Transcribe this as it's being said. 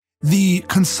The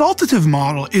consultative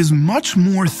model is much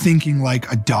more thinking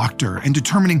like a doctor and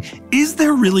determining, is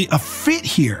there really a fit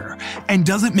here? And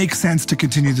does it make sense to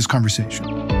continue this conversation?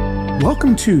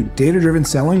 Welcome to Data-Driven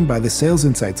Selling by the Sales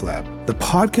Insights Lab, the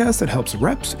podcast that helps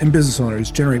reps and business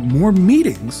owners generate more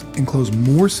meetings and close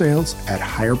more sales at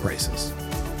higher prices.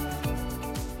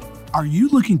 Are you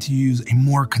looking to use a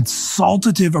more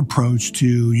consultative approach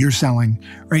to your selling?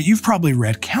 Right? You've probably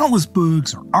read countless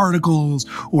books or articles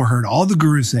or heard all the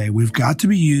gurus say we've got to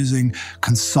be using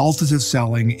consultative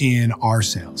selling in our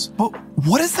sales. But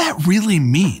what does that really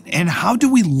mean? And how do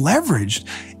we leverage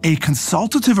a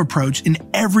consultative approach in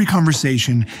every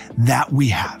conversation that we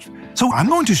have? So I'm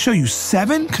going to show you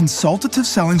 7 consultative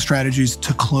selling strategies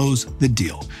to close the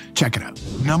deal. Check it out.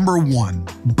 Number 1,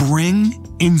 bring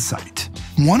insight.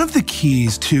 One of the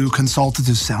keys to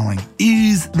consultative selling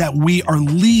is that we are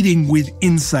leading with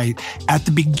insight at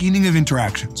the beginning of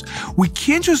interactions. We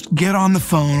can't just get on the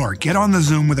phone or get on the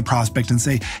Zoom with a prospect and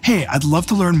say, hey, I'd love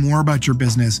to learn more about your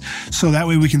business so that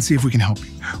way we can see if we can help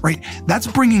you, right? That's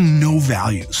bringing no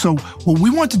value. So what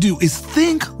we want to do is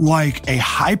think like a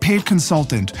high-paid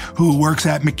consultant who works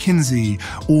at McKinsey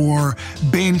or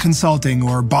Bain Consulting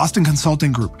or Boston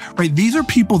Consulting Group, right? These are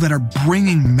people that are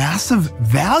bringing massive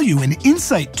value and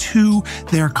insight to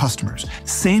their customers.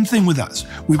 Same thing with us.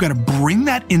 We've got to bring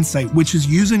that insight, which is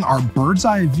using our bird's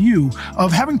eye view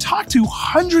of having talked to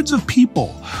hundreds of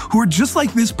people who are just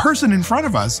like this person in front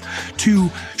of us to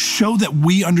show that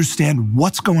we understand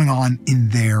what's going on in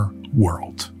their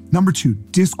world. Number 2,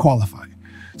 disqualify.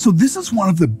 So this is one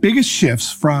of the biggest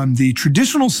shifts from the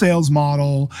traditional sales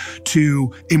model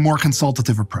to a more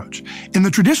consultative approach. In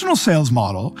the traditional sales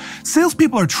model,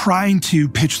 salespeople are trying to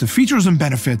pitch the features and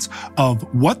benefits of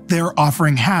what their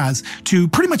offering has to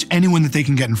pretty much anyone that they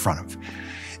can get in front of.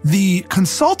 The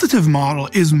consultative model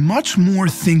is much more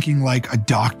thinking like a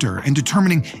doctor and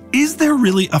determining, is there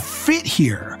really a fit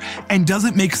here? And does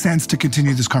it make sense to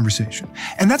continue this conversation?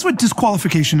 And that's what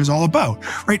disqualification is all about,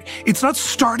 right? It's not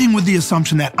starting with the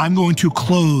assumption that I'm going to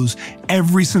close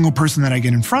every single person that I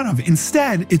get in front of.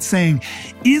 Instead, it's saying,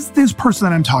 is this person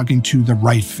that I'm talking to the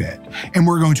right fit? And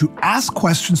we're going to ask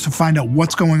questions to find out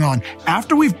what's going on.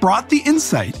 After we've brought the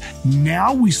insight,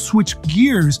 now we switch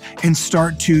gears and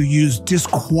start to use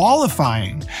disqualifying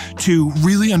to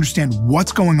really understand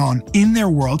what's going on in their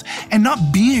world and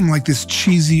not being like this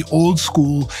cheesy old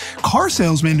school car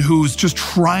salesman who's just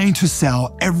trying to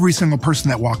sell every single person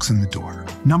that walks in the door.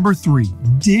 Number 3,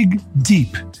 dig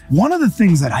deep. One of the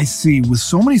things that I see with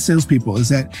so many salespeople is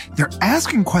that they're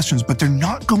asking questions, but they're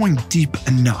not going deep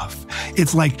enough.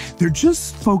 It's like they're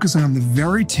just focusing on the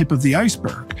very tip of the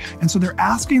iceberg. And so they're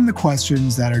asking the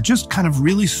questions that are just kind of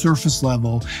really surface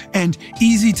level and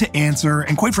easy to answer,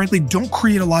 and quite frankly, don't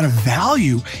create a lot of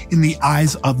value in the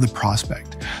eyes of the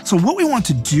prospect. So what we want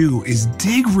to do is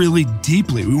dig really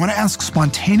deeply. We want to ask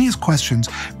spontaneous questions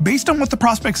based on what the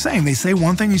prospect's saying. They say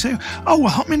one thing, you say, oh,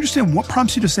 well, help me understand what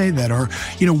prompts you to say that, or,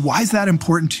 why is that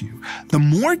important to you? The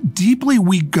more deeply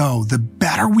we go, the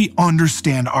better we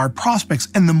understand our prospects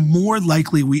and the more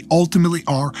likely we ultimately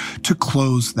are to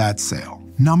close that sale.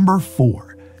 Number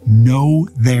 4, know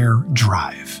their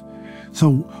drive.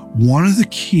 So one of the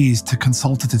keys to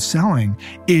consultative selling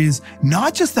is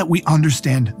not just that we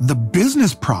understand the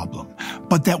business problem,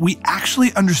 but that we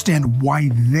actually understand why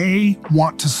they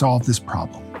want to solve this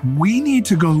problem. We need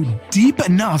to go deep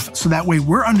enough so that way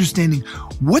we're understanding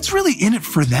what's really in it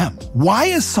for them. Why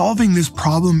is solving this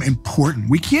problem important?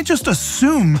 We can't just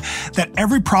assume that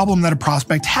every problem that a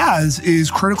prospect has is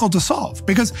critical to solve,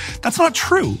 because that's not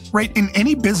true, right? In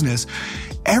any business,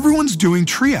 everyone's doing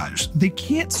triage. They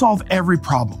can't solve every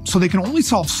problem, so they can only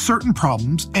solve certain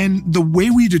problems. And the way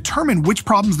we determine which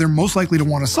problems they're most likely to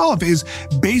want to solve is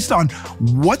based on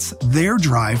what's their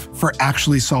drive for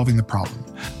actually solving the problem.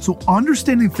 So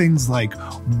understanding things like,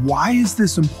 why is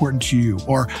this important to you?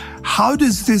 Or how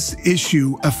does this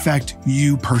issue affect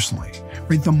you personally?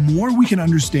 Right? The more we can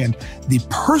understand the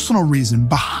personal reason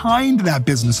behind that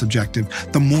business objective,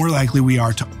 the more likely we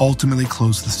are to ultimately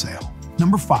close the sale.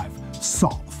 Number 5,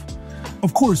 solve.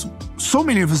 Of course, so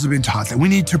many of us have been taught that we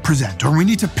need to present or we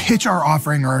need to pitch our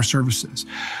offering or our services.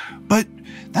 But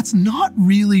that's not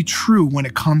really true when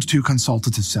it comes to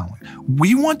consultative selling.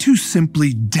 We want to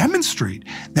simply demonstrate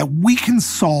that we can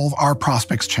solve our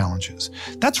prospects' challenges.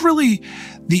 That's really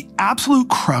the absolute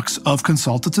crux of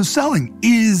consultative selling,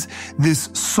 is this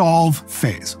solve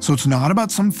phase. So it's not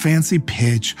about some fancy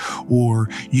pitch or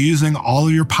using all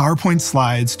of your PowerPoint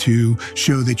slides to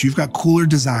show that you've got cooler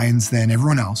designs than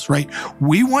everyone else, right?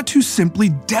 We want to simply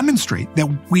demonstrate that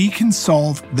we can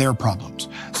solve their problems.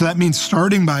 So that means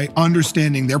starting by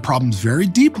understanding understanding their problems very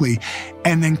deeply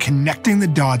and then connecting the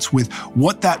dots with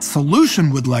what that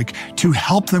solution would like to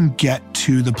help them get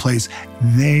to the place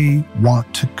they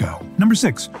want to go. Number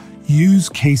 6, use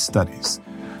case studies.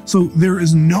 So there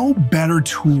is no better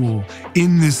tool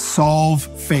in this solve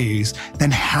phase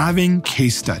than having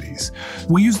case studies.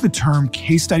 We use the term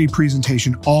case study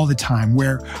presentation all the time,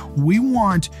 where we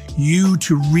want you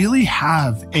to really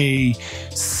have a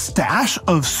stash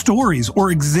of stories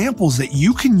or examples that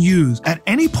you can use at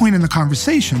any point in the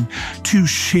conversation to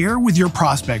share with your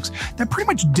prospects that pretty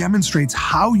much demonstrates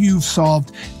how you've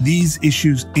solved these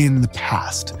issues in the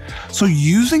past. So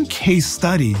using case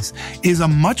studies is a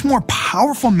much more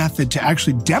powerful method to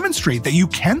actually demonstrate that you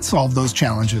can solve those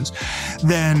challenges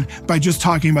than by just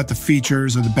talking about the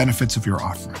features or the benefits of your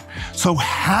offering. So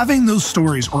having those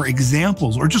stories or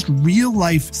examples or just real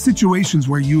life situations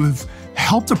where you have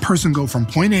helped a person go from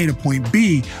point A to point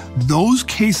B, those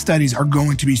case studies are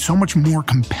going to be so much more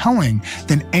compelling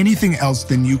than anything else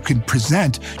than you can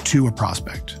present to a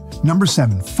prospect. Number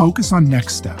 7, focus on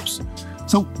next steps.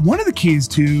 So one of the keys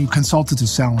to consultative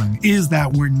selling is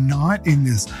that we're not in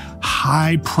this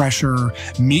high pressure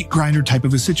meat grinder type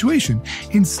of a situation.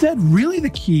 Instead, really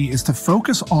the key is to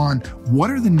focus on what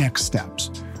are the next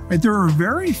steps. Right? There are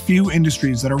very few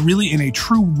industries that are really in a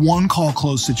true one-call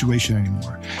close situation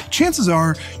anymore. Chances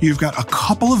are you've got a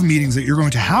couple of meetings that you're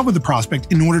going to have with the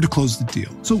prospect in order to close the deal.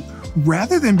 So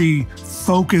rather than be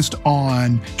focused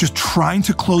on just trying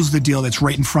to close the deal that's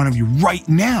right in front of you right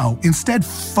now, instead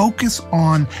focus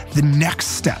on the next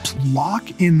steps.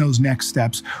 Lock in those next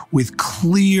steps with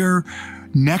clear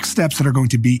next steps that are going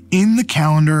to be in the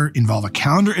calendar, involve a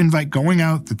calendar invite going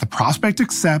out that the prospect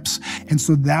accepts. And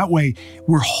so that way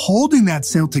we're holding that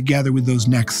sale together with those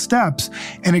next steps.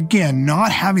 And again,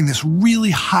 not having this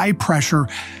really high pressure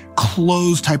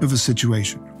close type of a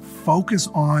situation. Focus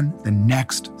on the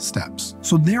next steps.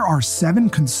 So there are 7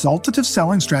 consultative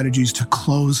selling strategies to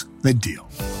close the deal.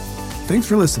 Thanks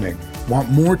for listening. Want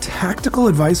more tactical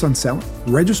advice on selling?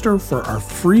 Register for our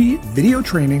free video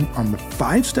training on the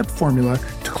 5-step formula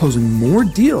to closing more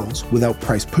deals without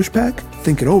price pushback,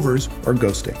 think-it-overs, or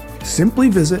ghosting. Simply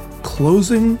visit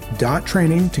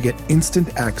closing.training to get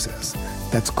instant access.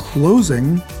 That's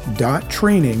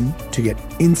closing.training to get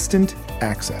instant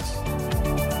access.